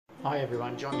Hi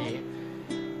everyone, John here.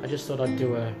 I just thought I'd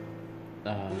do a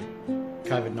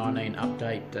Covid-19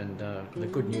 update and the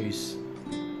good news.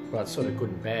 Well, it's sort of good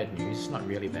and bad news. It's not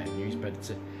really bad news, but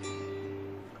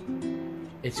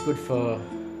it's good for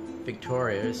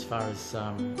Victoria as far as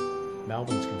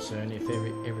Melbourne's concerned. If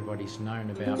everybody's known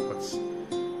about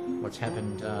what's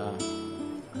happened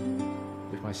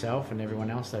with myself and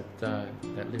everyone else that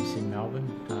lives in Melbourne,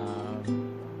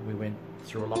 we went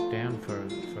through a lockdown for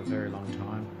a very long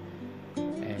time.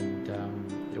 And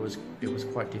it was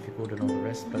quite difficult and all the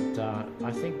rest, but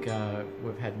I think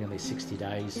we've had nearly 60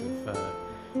 days of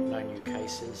no new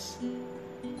cases,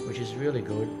 which is really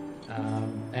good,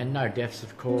 and no deaths,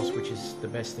 of course, which is the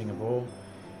best thing of all.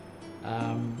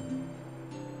 And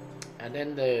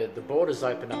then the borders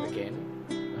open up again,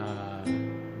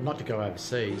 not to go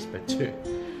overseas, but to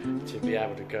be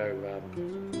able to go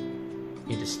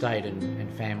interstate, and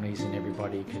families and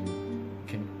everybody can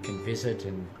visit,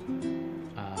 and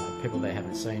people they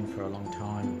haven't seen for a long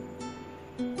time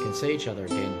can see each other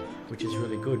again, which is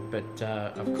really good. But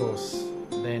of course,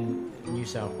 then New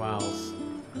South Wales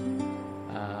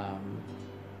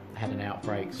had an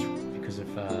outbreak because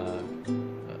of a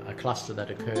cluster that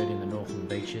occurred in the northern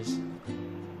beaches,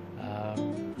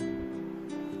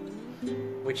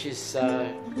 which is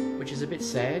a bit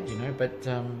sad, you know. But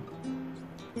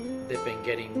they've been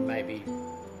getting maybe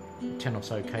 10 or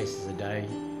so cases a day.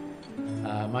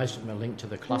 Most of them are linked to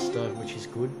the cluster, which is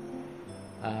good,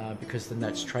 because then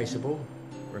that's traceable.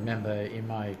 Remember in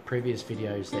my previous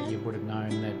videos that you would have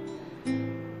known that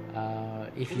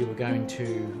if you were going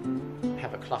to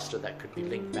have a cluster that could be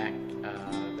linked back,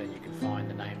 then you can find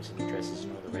the names and addresses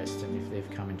and all the rest, and if they've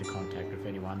come into contact with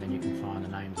anyone, then you can find the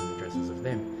names and addresses of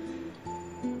them,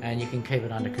 and you can keep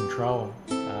it under control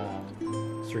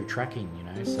through tracking, you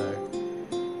know. So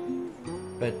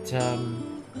but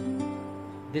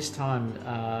this time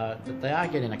they are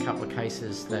getting a couple of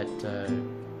cases that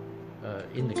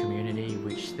in the community,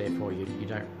 which therefore you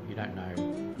don't know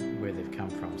where they've come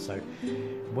from. So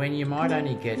when you might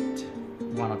only get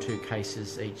 1 or 2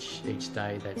 cases each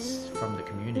day that's from the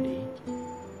community,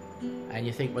 and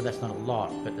you think, well, that's not a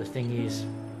lot, but the thing is,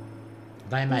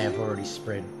 they may have already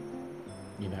spread,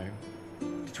 you know,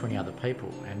 to 20 other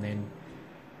people, and then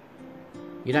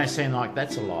you don't seem like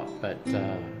that's a lot, but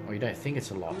or you don't think it's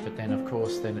a lot, but then of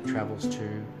course then it travels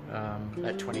to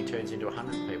that 20 turns into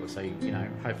 100 people. So you know,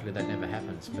 hopefully that never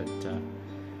happens. But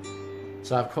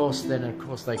so of course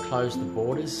they close the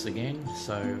borders again.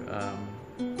 So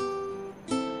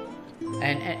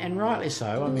and rightly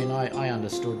so. I mean, I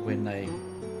understood when they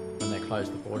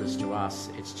closed the borders to us.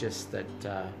 It's just that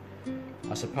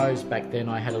I suppose back then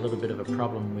I had a little bit of a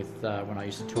problem with when I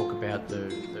used to talk about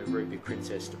the Ruby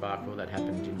Princess debacle that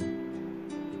happened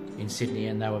in Sydney,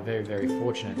 and they were very, very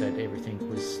fortunate that everything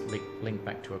was linked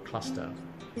back to a cluster.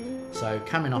 So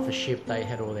coming off a ship, they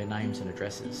had all their names and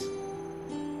addresses,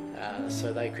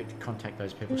 so they could contact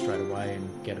those people straight away and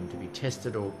get them to be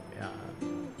tested, or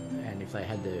and if they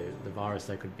had the virus,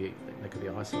 they could be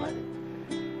isolated.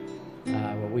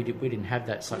 Well, we didn't have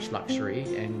that such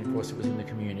luxury, and of course it was in the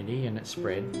community and it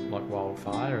spread like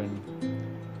wildfire, and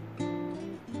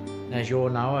as you all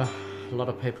know, a lot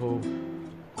of people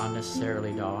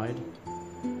unnecessarily died,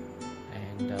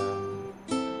 and so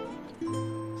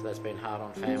that's been hard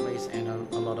on families, and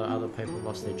a lot of other people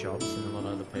lost their jobs, and a lot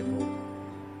of other people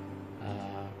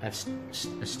are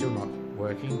still not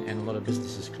working, and a lot of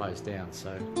businesses closed down.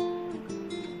 So,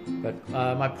 but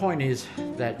my point is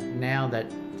that now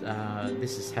that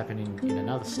this is happening in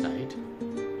another state,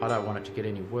 I don't want it to get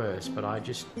any worse, but I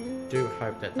just do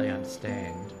hope that they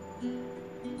understand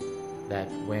that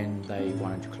when they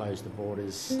wanted to close the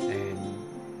borders and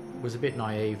was a bit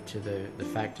naive to the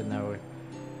fact, and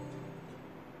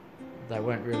they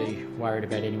weren't really worried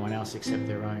about anyone else except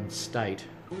their own state.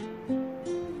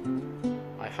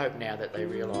 I hope now that they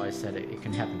realise that it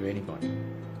can happen to anybody,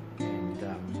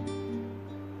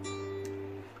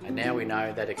 and now we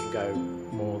know that it can go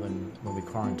more than, when we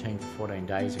quarantine for 14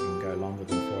 days, it can go longer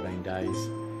than 14 days.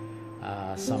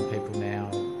 Some people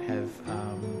now have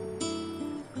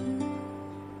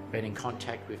been in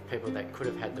contact with people that could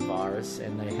have had the virus,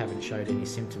 and they haven't showed any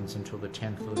symptoms until the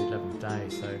 10th or the 11th day.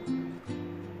 So,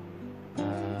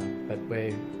 but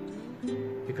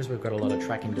because we've got a lot of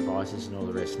tracking devices and all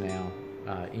the rest now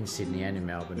in Sydney and in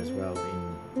Melbourne as well,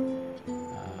 in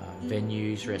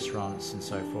venues, restaurants and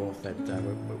so forth, that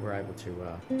we're able to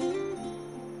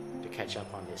catch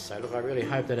up on this. So look, I really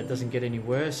hope that it doesn't get any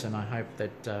worse, and I hope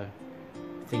that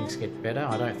things get better.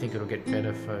 I don't think it'll get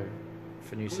better for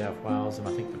New South Wales, and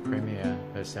I think the Premier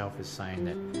herself is saying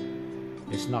that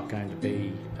it's not going to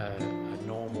be a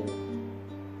normal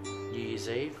New Year's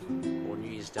Eve or New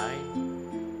Year's Day.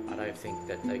 I don't think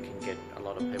that they can get a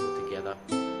lot of people together,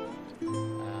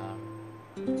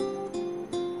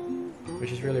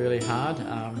 which is really, really hard.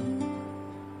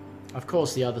 Of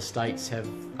course, the other states have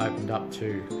opened up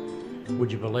to, would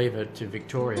you believe it, to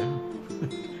Victoria,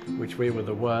 which we were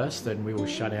the worst, and we were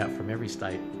shut out from every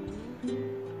state.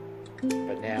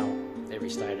 But now every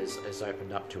state has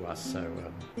opened up to us. So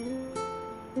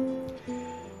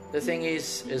the thing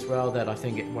is as well that I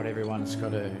think what everyone's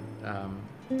got to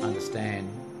understand,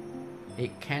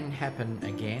 it can happen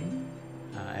again,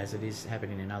 as it is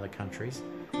happening in other countries.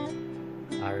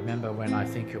 I remember when I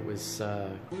think it was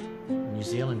New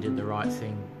Zealand did the right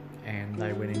thing, and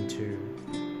they went into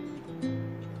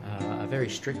a very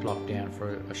strict lockdown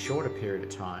for a shorter period of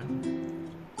time,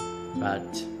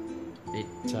 but it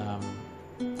I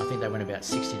think they went about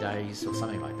 60 days or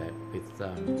something like that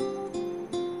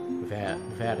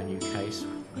without a new case,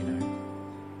 you know.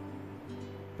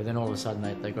 But then all of a sudden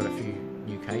they got a few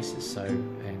new cases. So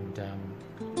and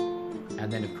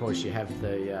then of course you have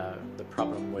the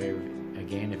problem where,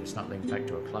 again, if it's not linked back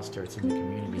to a cluster, it's in the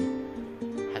community.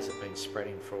 Has it been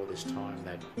spreading for all this time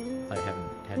that they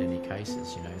haven't had any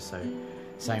cases, you know? So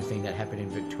same thing that happened in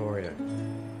Victoria,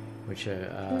 which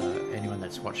anyone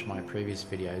that's watched my previous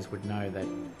videos would know that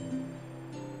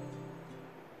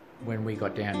when we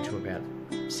got down to about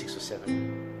 6 or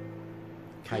 7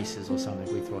 cases or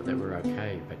something, we thought that we were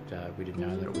okay, but we didn't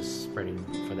know that it was spreading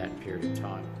for that period of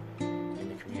time in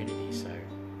the community. So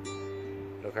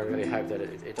look, I really hope that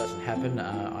it doesn't happen.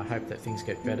 I hope that things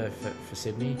get better for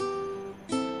Sydney.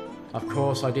 Of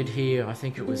course, I did hear, I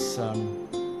think it was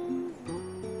in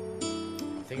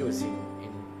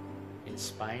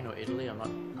Spain or Italy, I'm not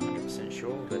 100%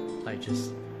 sure, but they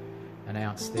just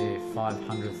announced their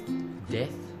 500th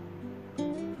death,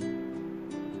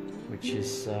 which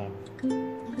is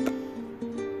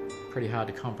pretty hard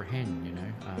to comprehend, you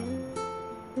know.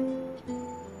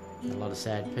 A lot of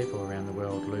sad people around the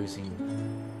world losing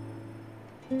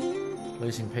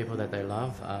people that they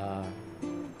love,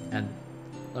 and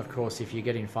of course, if you're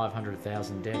getting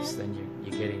 500,000 deaths, then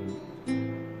you're getting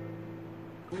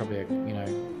probably, you know,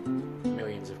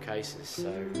 millions of cases. So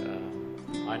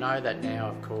I know that now,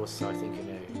 of course, I think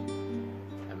in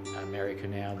America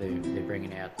now they're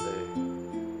bringing out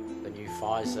the new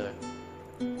Pfizer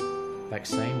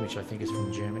vaccine, which I think is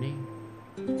from Germany.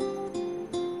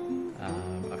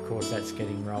 Of course, that's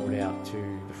getting rolled out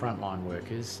to the frontline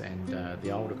workers and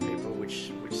the older people,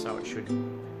 which so it should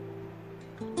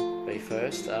be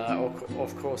first.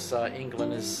 Of course,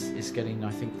 England is getting,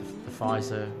 I think, the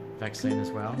Pfizer vaccine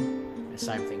as well. The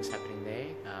same thing's happening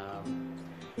there.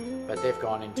 But they've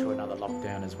gone into another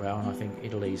lockdown as well, and I think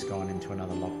Italy's gone into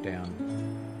another lockdown.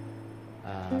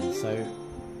 So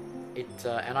it,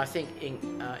 and I think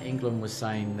England was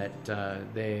saying that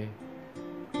their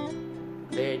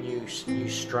new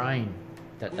strain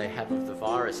that they have of the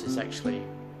virus is actually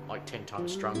like 10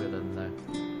 times stronger than the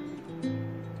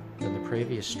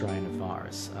previous strain of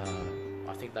virus.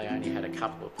 I think they only had a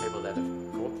couple of people that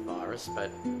have caught the virus,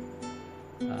 but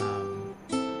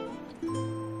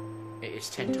it's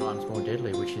 10 times more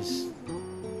deadly, which is,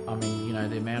 I mean, you know,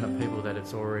 the amount of people that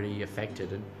it's already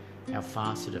affected and how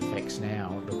fast it affects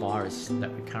now, the virus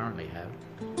that we currently have,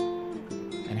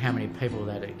 and how many people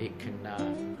that it can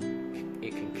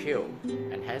kill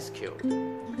and has killed.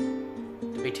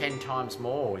 To be 10 times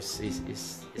more is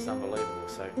unbelievable.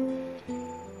 So,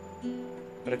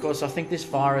 but of course, I think this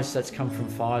virus that's come from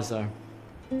Pfizer,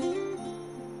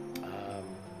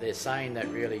 they're saying that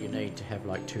really you need to have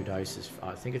like 2 doses.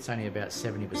 I think it's only about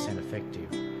 70% effective.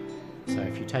 So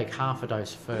if you take half a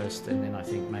dose first, and then I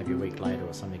think maybe a week later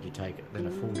or something you take then a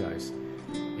full dose,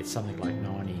 it's something like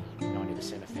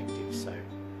 90% effective. So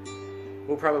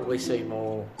we'll probably see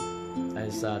more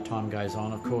as time goes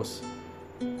on. Of course,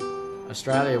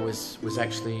 Australia was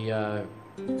actually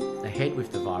ahead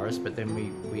with the virus, but then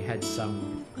we had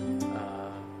some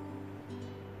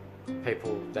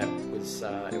people that was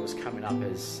it was coming up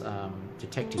as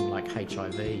detecting like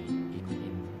HIV in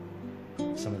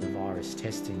some of the virus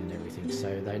testing and everything,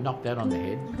 so they knocked that on the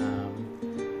head.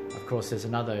 Of course, there's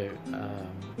another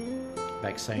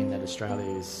vaccine that Australia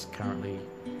is currently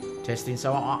testing,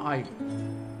 so I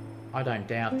don't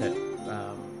doubt that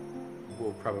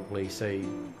we'll probably see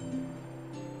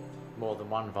more than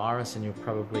one virus, and you'll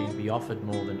probably be offered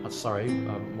more than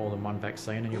one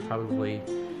vaccine, and you'll probably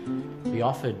be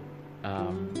offered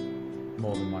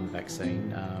more than one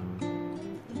vaccine,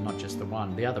 not just the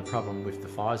one. The other problem with the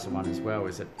Pfizer one as well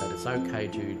is that it's okay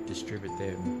to distribute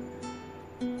them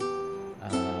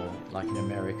like in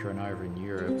America and over in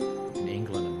Europe, in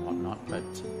England and whatnot, but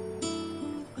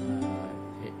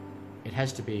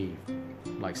has to be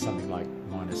like something like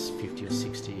minus 50 or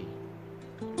 60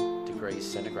 degrees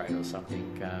centigrade or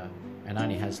something, and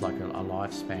only has like a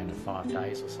lifespan of 5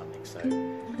 days or something. So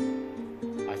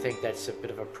I think that's a bit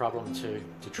of a problem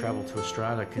to travel to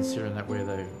Australia, considering that we're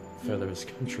the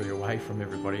furthest country away from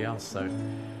everybody else. So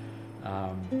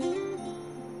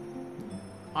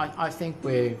I think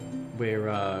we're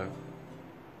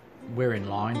in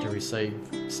line to receive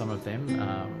some of them.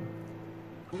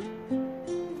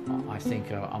 I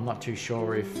think I'm not too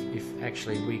sure if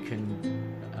actually we can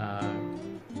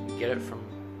get it from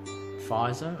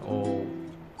Pfizer, or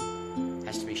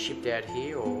has to be shipped out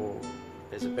here, or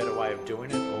there's a better way of doing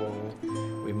it, or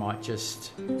we might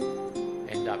just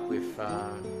end up with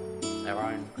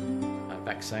our own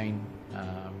vaccine,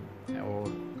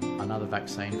 or another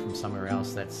vaccine from somewhere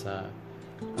else that's a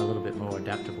little bit more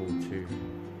adaptable to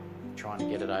trying to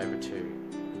get it over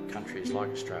to countries like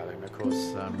Australia. And of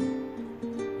course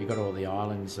you've got all the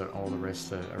islands, all the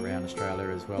rest around Australia,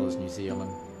 as well as New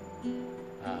Zealand.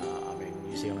 I mean,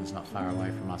 New Zealand's not far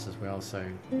away from us as well, so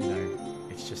you know,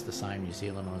 it's just the same, New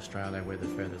Zealand or Australia, we're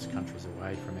the furthest countries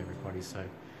away from everybody. So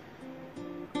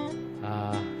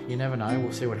you never know,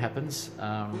 we'll see what happens.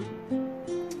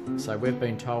 So we've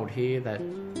been told here that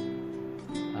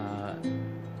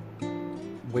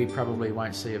we probably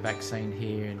won't see a vaccine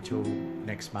here until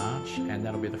next March, and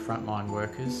that'll be the frontline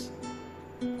workers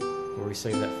will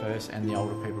receive that first, and the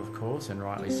older people, of course, and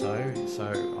rightly so. So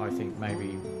I think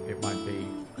maybe it won't be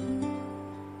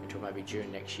until maybe June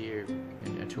next year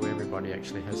until everybody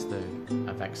actually has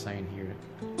a vaccine here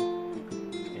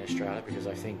in Australia, because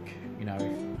I think, you know,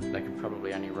 they could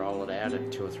probably only roll it out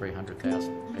at 200,000 or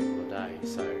 300,000 people a day.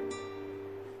 So,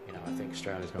 you know, I think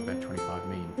Australia's got about 25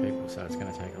 million people, so it's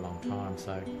going to take a long time.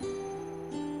 So,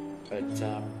 but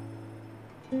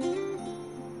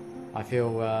I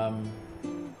feel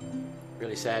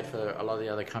really sad for a lot of the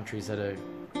other countries that are,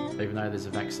 even though there's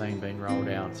a vaccine being rolled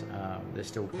out, there's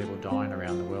still people dying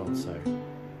around the world. So,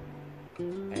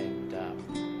 and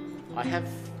I have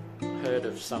heard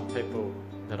of some people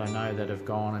that I know that have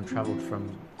gone and travelled from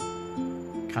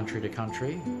country to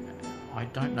country. I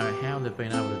don't know how they've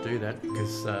been able to do that,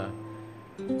 because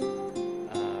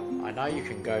I know you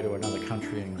can go to another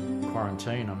country and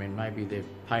quarantine. I mean, maybe they've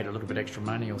paid a little bit extra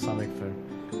money or something to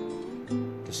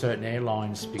certain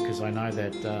airlines, because I know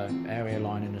that our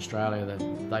airline in Australia, that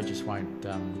they just won't,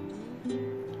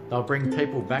 they'll bring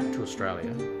people back to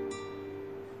Australia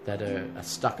that are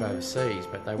stuck overseas,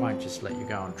 but they won't just let you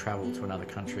go and travel to another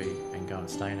country and go and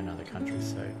stay in another country.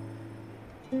 So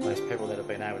those people that have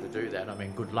been able to do that, I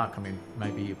mean, good luck. I mean,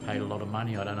 maybe you paid a lot of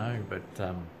money, I don't know, but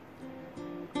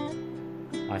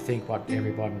I think what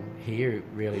everyone here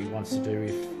really wants to do,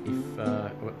 if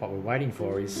what we're waiting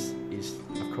for is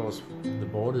of course the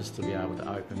borders to be able to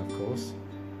open, of course,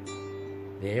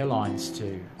 the airlines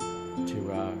to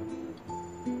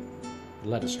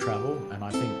let us travel, and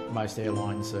I think most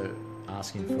airlines are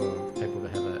asking for people to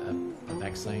have a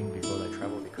vaccine before they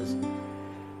travel, because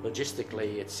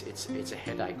logistically it's a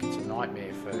headache, it's a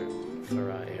nightmare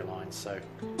for airlines. So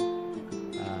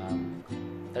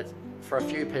that's, for a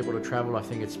few people to travel, I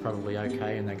think it's probably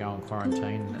okay, and they go on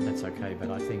quarantine, and that's okay. But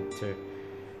I think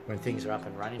when things are up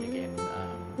and running again,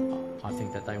 I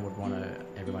think that they would want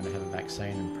everyone to have a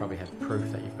vaccine, and probably have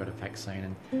proof that you've got a vaccine,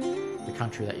 and the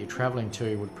country that you're travelling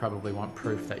to would probably want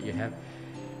proof that you have.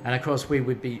 And of course we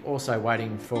would be also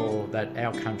waiting for that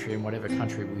our country, and whatever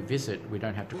country we visit, we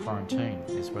don't have to quarantine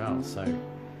as well. So,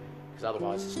 because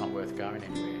otherwise it's not worth going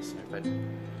anywhere. So, but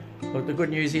look, the good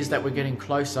news is that we're getting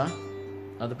closer.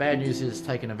 The bad news is it's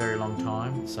taken a very long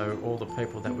time. So all the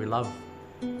people that we love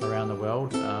around the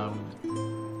world,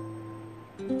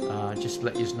 just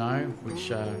let you know,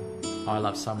 which I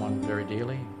love someone very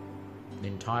dearly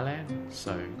in Thailand.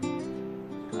 So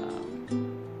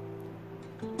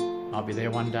I'll be there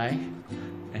one day,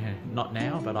 and not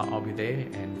now, but I'll be there.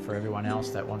 And for everyone else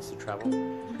that wants to travel,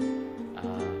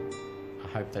 I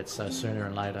hope that's sooner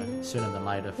than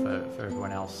later for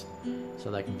everyone else,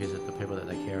 so they can visit the people that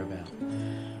they care about.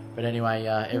 But anyway,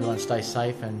 everyone stay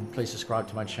safe, and please subscribe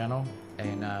to my channel,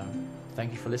 and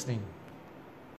thank you for listening.